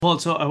Well,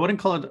 so I wouldn't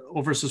call it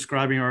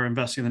oversubscribing or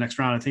investing in the next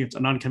round. I think it's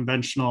an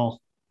unconventional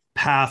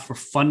path for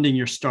funding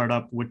your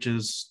startup, which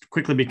is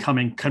quickly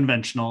becoming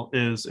conventional,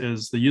 is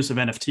the use of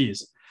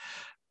NFTs.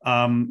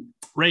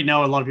 Right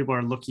now, a lot of people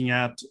are looking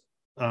at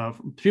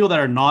people that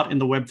are not in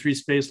the Web3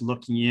 space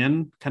looking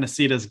in, kind of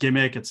see it as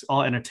gimmick. It's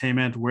all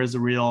entertainment. Where's the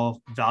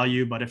real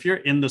value? But if you're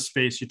in the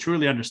space, you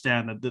truly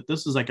understand that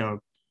this is like a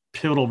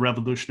pivotal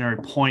revolutionary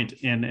point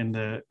in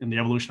the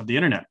evolution of the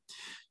internet.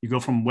 You go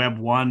from Web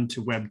 1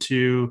 to Web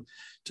 2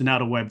 to now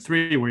to Web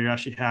 3, where you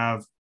actually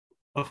have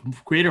a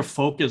greater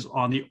focus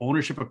on the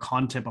ownership of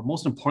content, but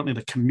most importantly,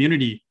 the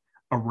community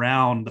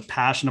around the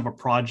passion of a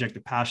project, the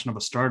passion of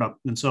a startup.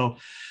 And so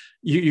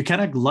you kind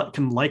of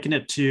can liken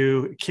it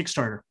to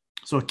Kickstarter.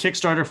 So a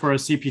Kickstarter for a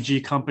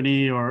CPG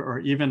company or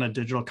even a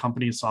digital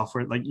company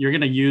software, like you're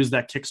going to use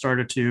that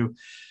Kickstarter to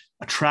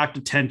attract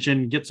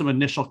attention, get some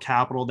initial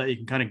capital that you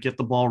can kind of get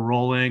the ball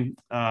rolling.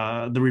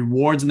 The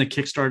rewards in the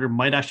Kickstarter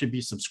might actually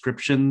be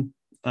subscription,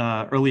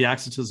 early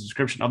access to the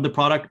subscription of the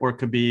product, or it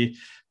could be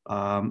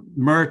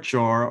merch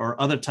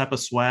or other type of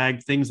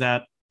swag, things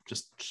that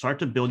just start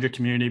to build your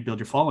community, build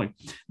your following.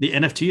 The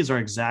NFTs are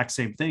exact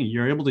same thing.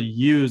 You're able to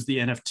use the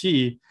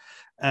NFT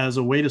as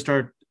a way to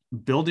start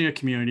building a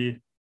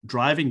community,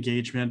 drive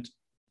engagement,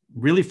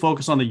 really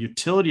focus on the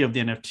utility of the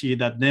NFT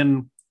that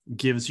then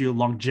gives you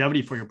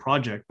longevity for your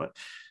project. But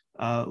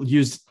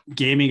use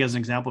gaming as an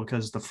example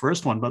because it's the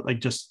first one, but like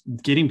just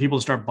getting people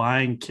to start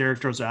buying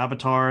characters or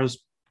avatars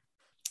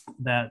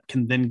that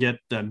can then get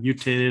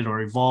mutated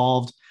or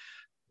evolved,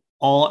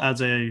 all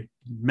as a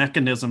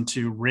mechanism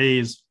to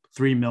raise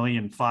 3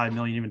 million, 5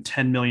 million, even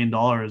 $10 million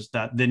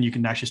that then you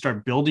can actually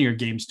start building your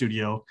game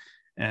studio.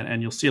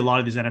 And you'll see a lot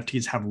of these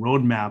NFTs have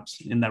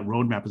roadmaps. In that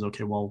roadmap is,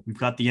 okay, well, we've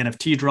got the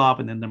NFT drop,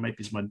 and then there might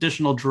be some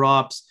additional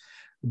drops,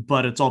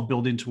 but it's all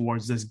building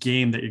towards this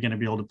game that you're going to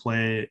be able to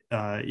play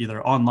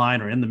either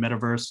online or in the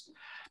metaverse.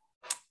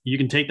 You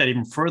can take that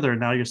even further.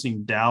 Now you're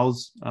seeing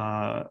DAOs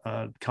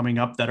coming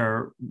up that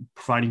are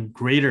providing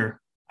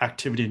greater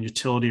activity and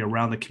utility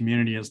around the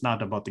community. It's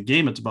not about the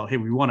game. It's about, hey,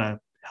 we want to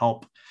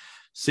help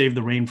save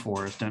the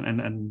rainforest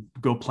and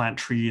go plant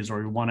trees, or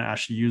we want to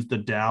actually use the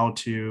DAO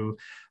to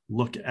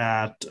look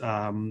at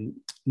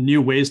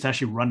new ways to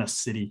actually run a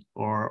city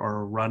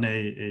or run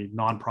a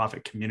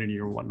nonprofit community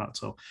or whatnot.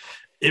 So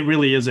it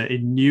really is a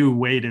new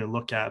way to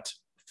look at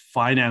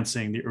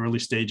financing the early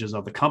stages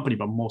of the company,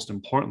 but most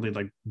importantly,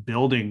 like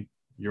building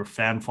your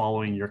fan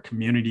following, your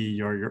community,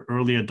 your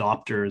early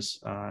adopters,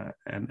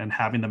 and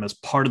having them as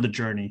part of the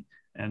journey,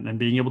 and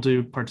being able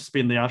to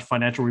participate in the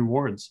financial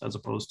rewards as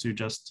opposed to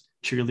just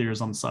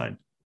cheerleaders on the side.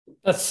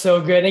 That's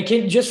so good.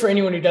 And just for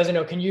anyone who doesn't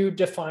know, can you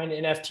define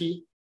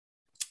NFT?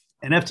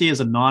 NFT is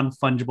a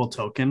non-fungible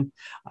token.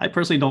 I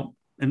personally don't,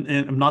 and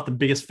I'm not the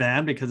biggest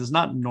fan because it's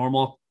not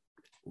normal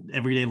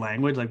everyday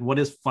language. Like, what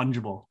is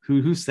fungible?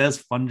 Who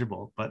says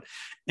fungible? But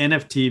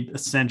NFT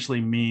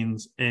essentially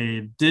means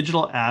a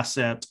digital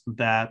asset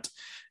that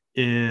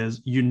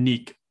is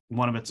unique,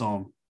 one of its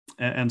own.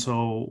 And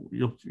so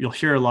you'll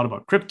hear a lot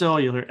about crypto.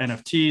 You'll hear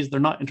NFTs. They're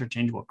not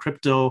interchangeable.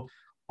 Crypto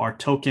are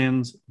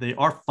tokens. They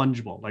are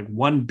fungible. Like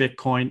one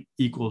Bitcoin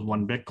equals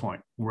one Bitcoin,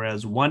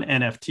 whereas one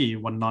NFT,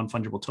 one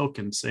non-fungible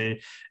token,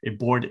 say a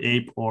Bored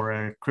Ape or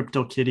a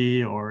Crypto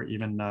Kitty or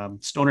even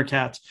Stoner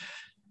Cat,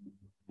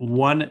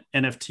 one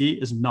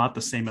NFT is not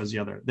the same as the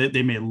other.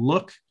 They may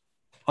look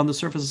on the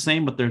surface the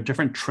same, but there are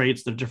different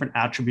traits, there are different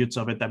attributes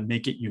of it that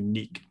make it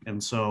unique.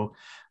 And so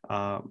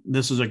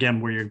this is,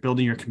 again, where you're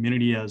building your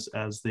community as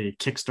the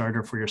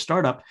Kickstarter for your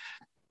startup.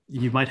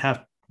 You might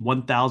have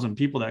 1,000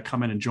 people that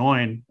come in and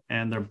join,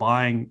 and they're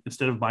buying,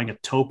 instead of buying a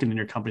token in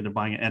your company, they're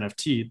buying an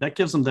NFT. That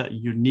gives them that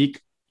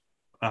unique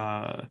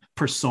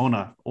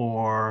persona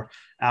or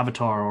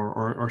avatar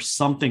or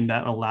something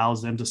that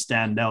allows them to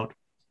stand out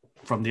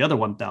from the other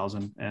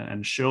 1,000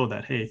 and show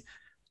that, hey,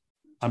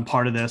 I'm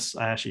part of this.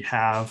 I actually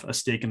have a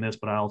stake in this,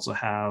 but I also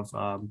have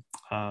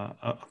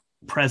a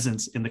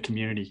presence in the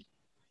community.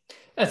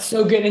 That's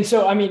so good. And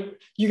so, I mean,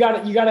 you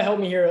got to help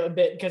me here a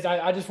bit, because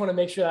I just want to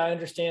make sure that I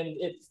understand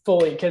it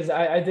fully, because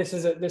this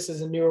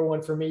is a newer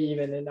one for me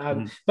even.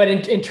 And but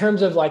in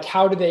terms of like,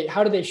 how do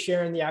they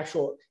share in the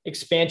actual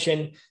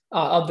expansion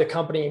of the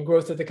company and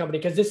growth of the company?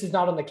 Because this is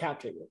not on the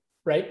cap table,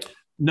 right?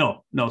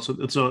 No. So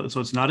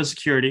it's not a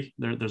security.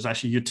 There's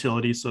actually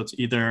utility. So it's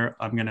either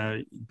I'm going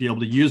to be able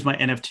to use my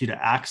NFT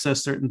to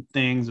access certain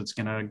things. It's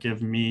going to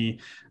give me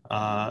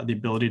the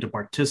ability to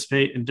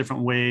participate in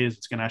different ways.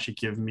 It's going to actually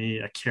give me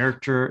a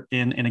character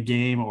in a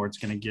game, or it's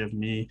going to give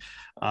me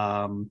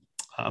a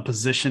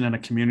position in a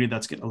community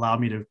that's going to allow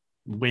me to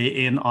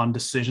weigh in on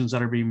decisions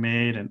that are being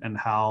made and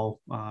how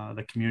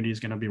the community is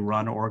going to be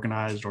run or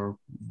organized, or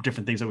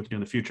different things that we can do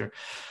in the future.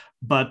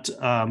 But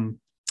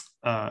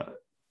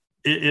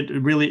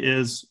it really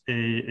is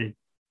a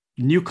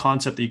new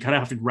concept that you kind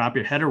of have to wrap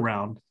your head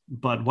around.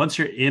 But once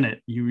you're in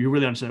it, you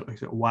really understand,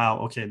 wow,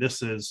 okay,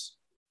 this is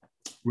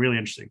really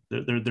interesting.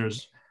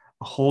 There's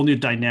a whole new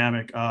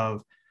dynamic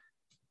of,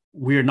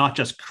 we're not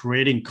just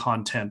creating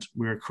content,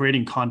 we're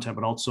creating content,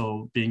 but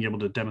also being able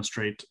to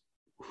demonstrate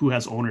who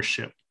has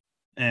ownership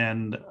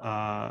And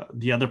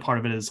the other part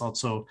of it is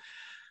also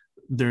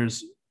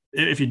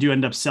if you do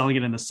end up selling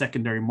it in the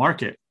secondary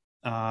market,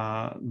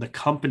 the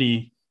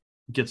company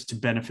gets to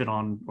benefit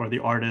on, or the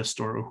artist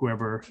or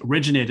whoever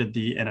originated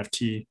the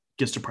NFT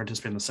gets to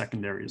participate in the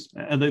secondaries.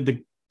 And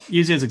the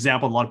easiest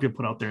example a lot of people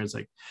put out there is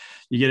like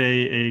you get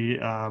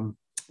a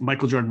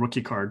Michael Jordan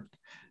rookie card.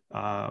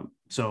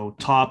 So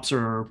Topps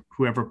or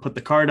whoever put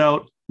the card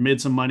out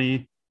made some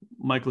money.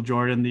 Michael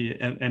Jordan, the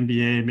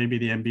NBA, maybe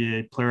the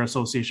NBA Player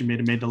Association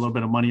made a little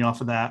bit of money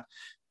off of that.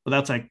 But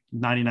that's like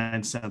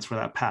 99 cents for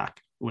that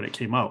pack when it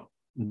came out.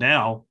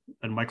 Now,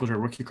 a Michael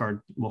Jordan rookie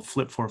card will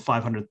flip for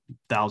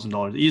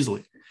 $500,000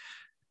 easily.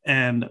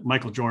 And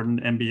Michael Jordan,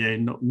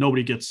 NBA,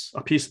 nobody gets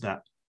a piece of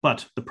that.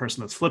 But the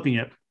person that's flipping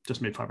it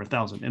just made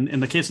 500,000. And in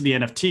the case of the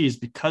NFTs,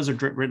 because they're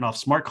written off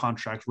smart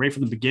contracts, right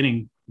from the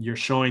beginning, you're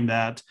showing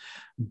that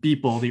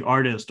Beeple, the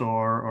artist,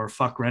 or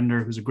Fuck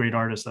Render, who's a great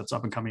artist that's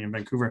up and coming in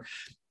Vancouver,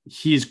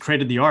 he's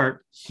created the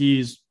art,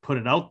 he's put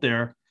it out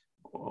there.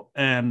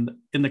 And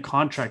in the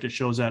contract, it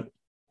shows that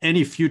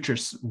any future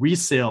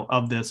resale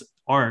of this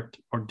art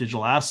or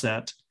digital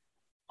asset,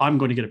 I'm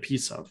going to get a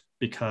piece of,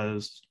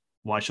 because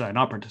why should I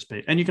not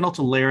participate? And you can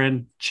also layer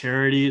in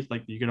charities,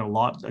 like you get a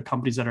lot of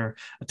companies that are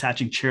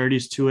attaching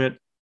charities to it.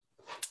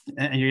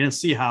 And you're going to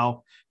see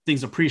how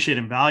things appreciate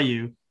in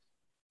value.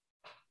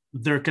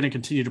 They're going to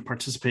continue to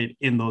participate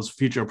in those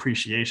future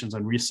appreciations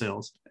and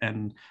resales.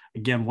 And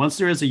again, once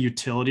there is a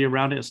utility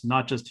around it, it's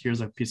not just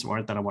here's a piece of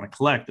art that I want to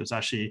collect. There's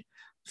actually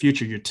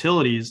future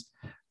utilities.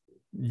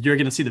 You're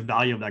going to see the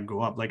value of that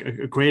go up. Like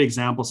a great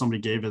example somebody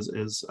gave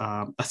is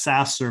a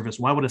SaaS service.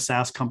 Why would a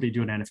SaaS company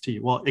do an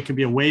NFT? Well, it could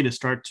be a way to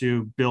start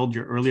to build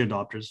your early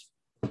adopters.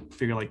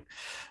 Figure like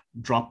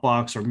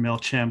Dropbox or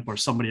MailChimp or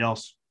somebody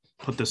else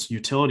put this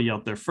utility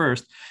out there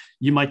first.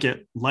 You might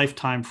get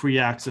lifetime free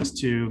access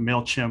to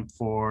MailChimp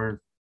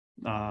for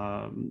the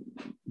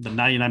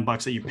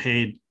 $99 that you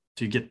paid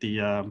to get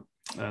the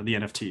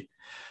NFT.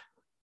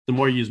 The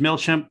more you use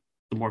MailChimp,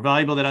 the more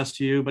valuable that is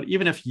to you. But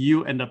even if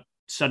you end up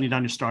shutting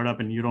down your startup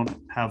and you don't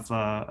have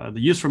the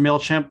use for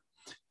MailChimp,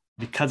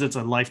 because it's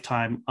a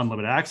lifetime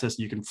unlimited access,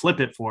 you can flip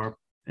it for,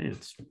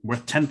 it's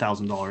worth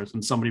 $10,000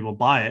 and somebody will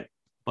buy it,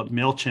 but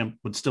MailChimp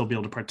would still be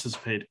able to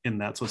participate in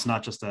that. So it's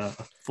not just a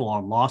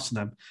full-on loss to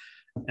them.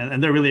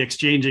 And they're really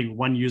exchanging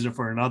one user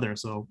for another.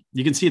 So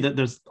you can see that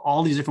there's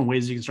all these different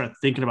ways you can start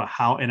thinking about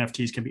how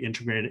NFTs can be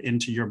integrated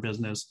into your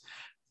business,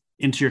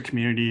 into your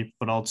community,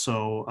 but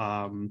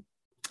also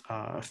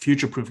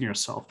future-proofing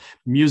yourself.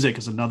 Music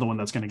is another one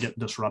that's going to get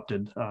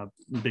disrupted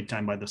big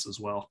time by this as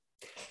well.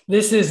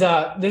 This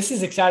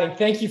is exciting.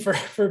 Thank you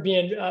for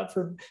being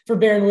for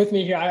bearing with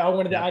me here.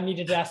 I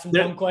needed to ask some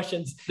dumb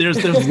questions.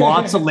 There's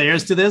lots of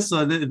layers to this.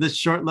 So this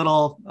short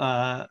little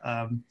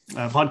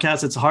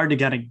podcast, it's hard to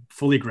get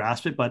fully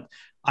grasp it, but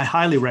I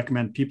highly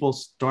recommend people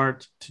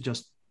start to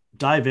just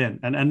dive in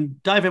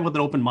and dive in with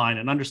an open mind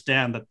and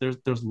understand that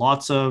there's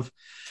lots of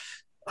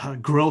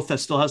growth that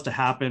still has to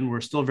happen.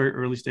 We're still very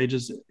early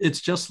stages. It's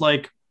just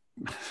like,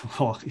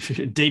 well, if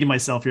you're dating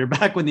myself here,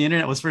 back when the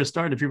internet was first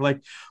started, people were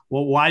like,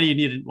 well, why do you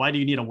need a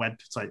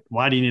website?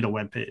 Why do you need a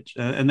web page?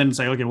 And then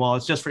say, okay, well,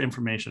 it's just for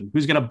information.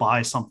 Who's going to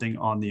buy something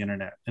on the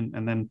internet?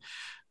 And then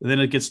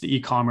it gets to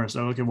e-commerce.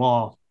 So, okay,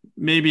 well,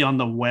 maybe on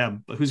the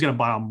web, but who's going to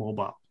buy on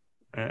mobile?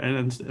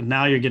 And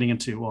now you're getting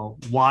into, well,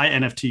 why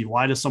NFT?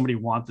 Why does somebody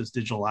want this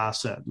digital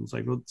asset? And it's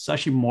like, well, it's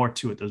actually more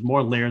to it. There's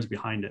more layers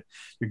behind it.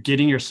 You're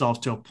getting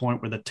yourself to a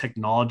point where the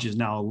technology is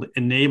now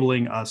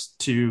enabling us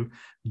to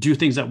do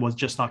things that was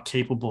just not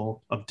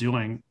capable of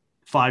doing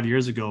 5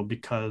 years ago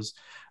because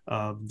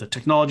of the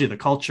technology, the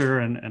culture,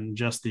 and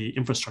just the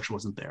infrastructure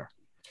wasn't there.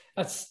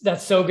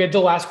 That's so good.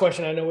 The last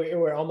question, I know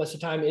we're almost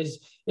at time,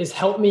 is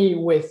help me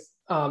with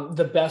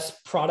the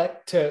best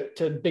product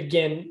to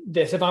begin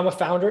this. If I'm a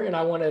founder and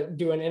I want to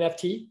do an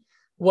NFT,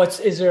 what's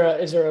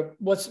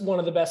one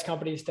of the best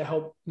companies to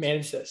help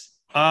manage this?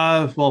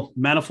 Well,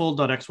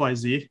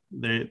 Manifold.xyz,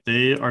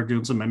 they are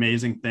doing some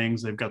amazing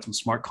things. They've got some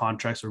smart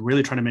contracts. They're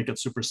really trying to make it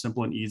super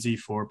simple and easy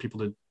for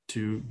people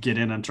to get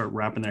in and start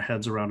wrapping their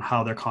heads around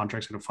how their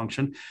contracts are going to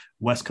function.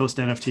 West Coast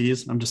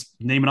NFTs. I'm just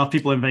naming off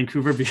people in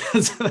Vancouver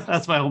because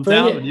that's my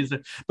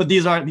hometown. But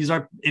these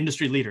are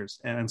industry leaders,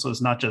 and so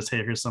it's not just,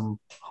 hey, here's some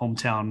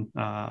hometown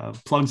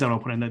plugs that I'll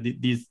put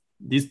in.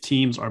 These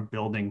teams are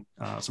building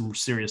some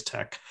serious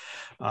tech.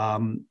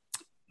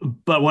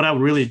 But what I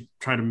would really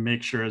try to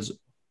make sure is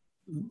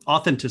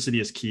authenticity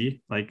is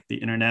key. Like the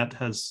internet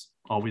has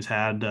always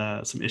had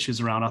some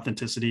issues around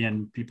authenticity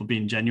and people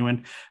being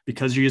genuine.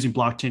 Because you're using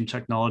blockchain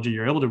technology,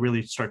 you're able to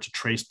really start to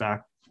trace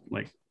back,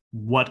 like,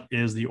 what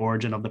is the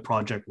origin of the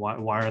project? Why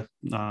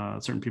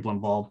are certain people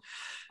involved?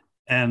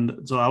 And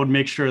so I would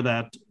make sure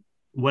that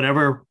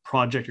whatever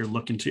project you're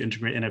looking to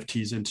integrate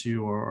NFTs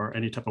into or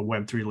any type of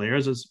Web3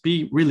 layers is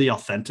be really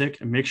authentic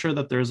and make sure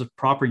that there's a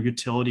proper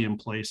utility in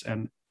place.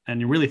 And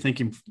you're really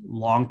thinking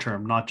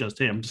long-term, not just,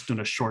 hey, I'm just doing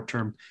a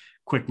short-term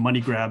quick money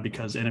grab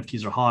because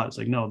NFTs are hot. It's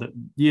like, no, that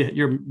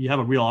you have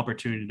a real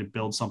opportunity to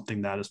build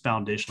something that is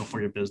foundational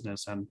for your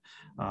business and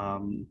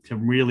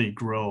can really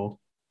grow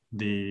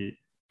the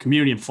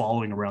community and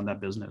following around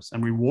that business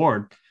and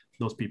reward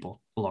those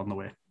people along the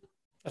way.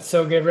 That's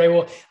so good, Ray.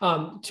 Well,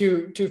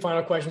 two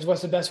final questions.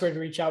 What's the best way to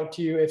reach out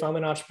to you if I'm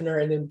an entrepreneur?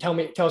 And then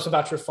tell us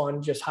about your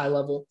fund, just high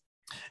level.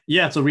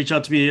 Yeah, so reach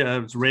out to me.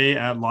 It's Ray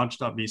at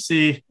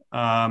launch.vc.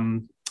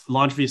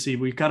 Launch VC,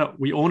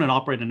 we own and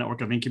operate a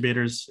network of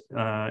incubators,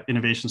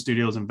 innovation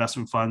studios,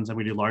 investment funds, and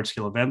we do large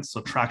scale events.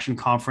 So Traction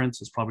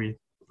Conference is probably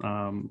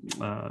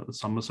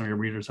some of your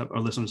readers or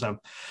listeners have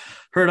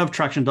heard of.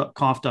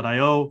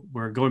 Traction.conf.io.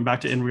 We're going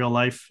back to in real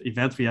life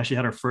events. We actually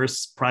had our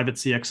first private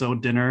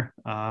CXO dinner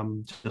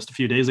just a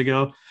few days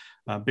ago.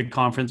 Big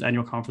conference,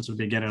 annual conference will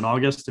be again in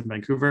August in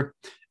Vancouver.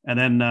 And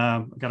then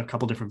I've got a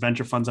couple different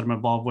venture funds that I'm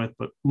involved with,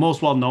 but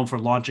most well known for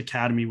Launch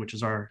Academy, which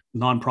is our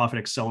nonprofit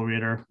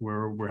accelerator,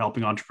 where we're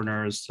helping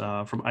entrepreneurs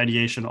from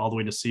ideation all the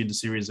way to seed to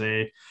Series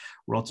A.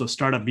 We're also a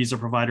startup visa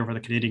provider for the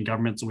Canadian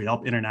government. So we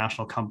help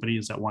international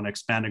companies that want to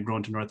expand and grow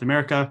into North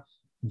America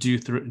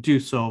do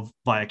so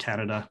via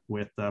Canada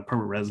with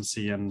permanent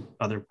residency and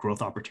other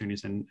growth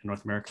opportunities in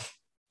North America.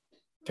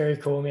 Very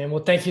cool, man.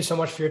 Well, thank you so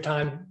much for your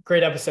time.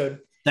 Great episode.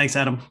 Thanks,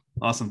 Adam.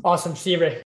 Awesome. See you, Ray.